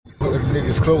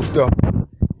niggas close to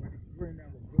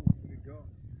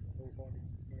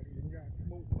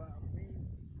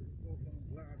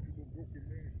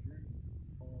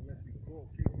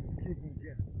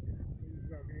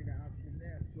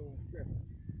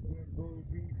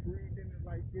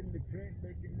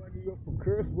making money up for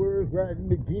curse words,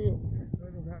 riding again. I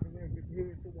don't know how to learn this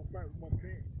head, so I fight with my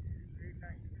pen. Every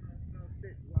night,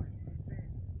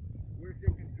 worst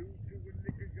they can do to a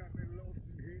nigga got me lost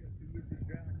in hell to living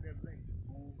down that lane.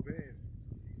 On bed.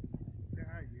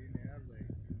 Dying in LA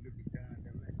to living down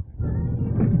that lane.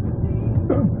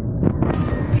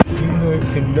 You have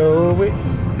to know it.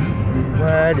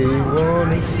 Why they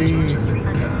wanna see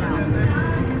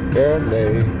LA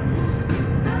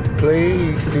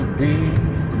place to be.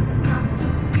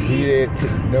 He had to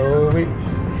know it.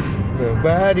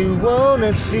 Nobody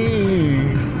wanna see.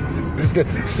 The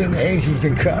sin angels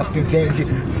in constant danger.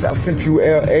 South Central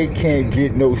LA can't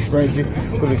get no stranger.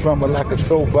 But the drama like a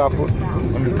soap opera.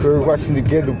 On the curb watching the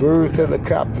ghetto birds,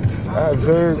 helicopters. I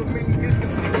observed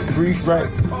 3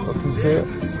 strikes up in jail.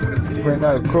 Ran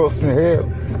out across the hell.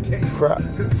 Crop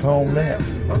his home now.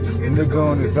 The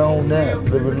nigga on his own now.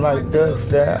 Living like Doug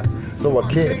style. So I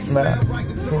can't smile.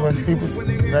 Too much people,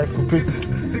 nice for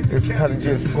pictures. It's kind of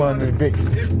just fun to the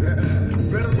bitches.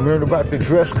 Learn about the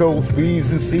dress codes,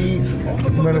 B's and C's.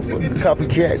 Learn about the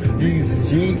copycats, D's and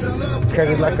G's.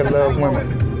 Kind of like I love women.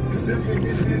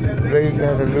 They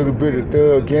got a little bit of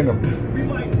thug in them.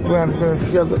 We're not gonna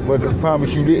sell it, but I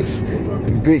promise you this.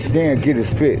 Bitch damn get his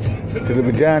piss. To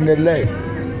live down LA.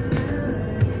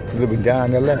 To live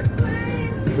down LA.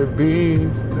 To be.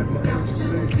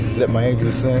 Let my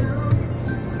angels sing.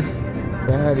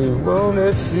 Nobody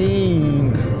wanna see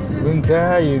when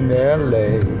die in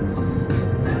LA.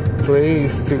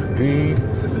 Place to be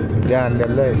down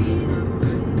LA.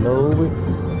 Know it.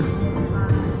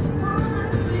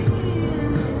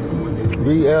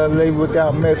 Be LA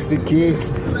without messy kids.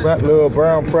 Rock love,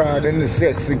 brown pride, and the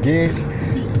sex against.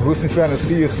 Listen, trying to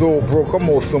see us all broke. I'm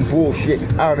on some bullshit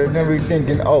out of everything.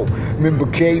 And oh, remember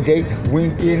K-Day,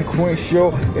 Winkin,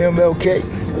 Crenshaw, MLK.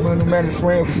 When the man is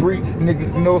ran free,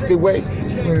 niggas knows their way.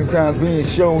 Many times being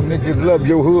shown, niggas love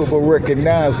your hood, but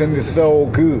recognize and it's all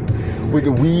good. With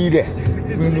the weed at,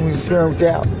 when it was turned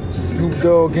out. Snoop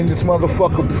Dogg in this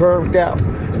motherfucker permed out.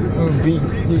 Beat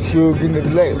with sugar in the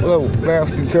leg, low,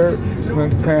 bounce the turn.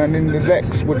 When pound in the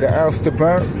Lex with the ounce to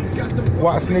burn.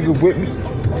 Watch nigga with me.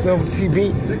 Some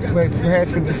TV, when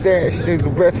hands with the stash, they the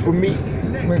rest for me.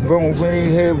 When bone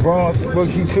green hair bronze,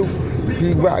 was you too?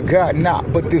 He rock God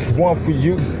not, but this one for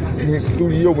you. In the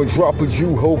studio and drop a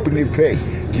Jew, hoping it pay.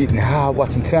 Getting high,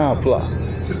 watching time fly.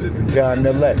 Down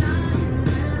LA.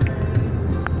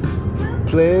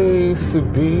 Place to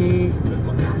be.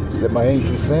 Let my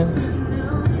angels sing.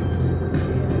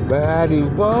 Nobody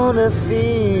wanna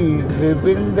see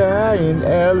living die in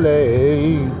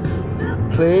LA.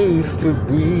 Place to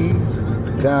be.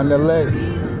 Down LA.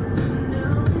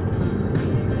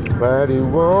 Nobody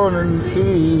wanna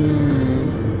see.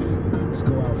 Let's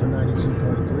go out for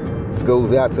 92.3. This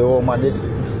goes out to all my niggas.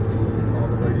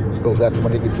 This goes out to my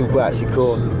nigga Tupac, she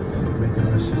called me.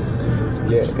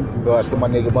 Yeah, go out to my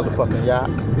nigga motherfucking Yacht.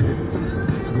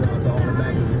 Let's go out to all the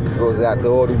magazines. Goes out to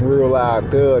all the real live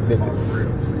thug niggas.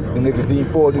 The niggas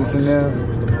E40s in there.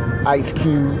 Ice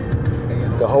Cube.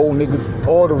 The whole niggas,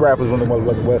 all the rappers on the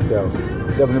motherfucking West Coast.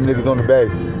 7 of them niggas on the bay.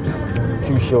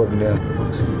 Too short in there.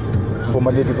 For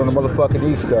my niggas on the motherfucking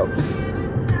East Coast.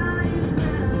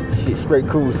 Shit, straight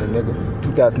cruising, nigga.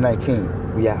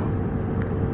 2019, we out.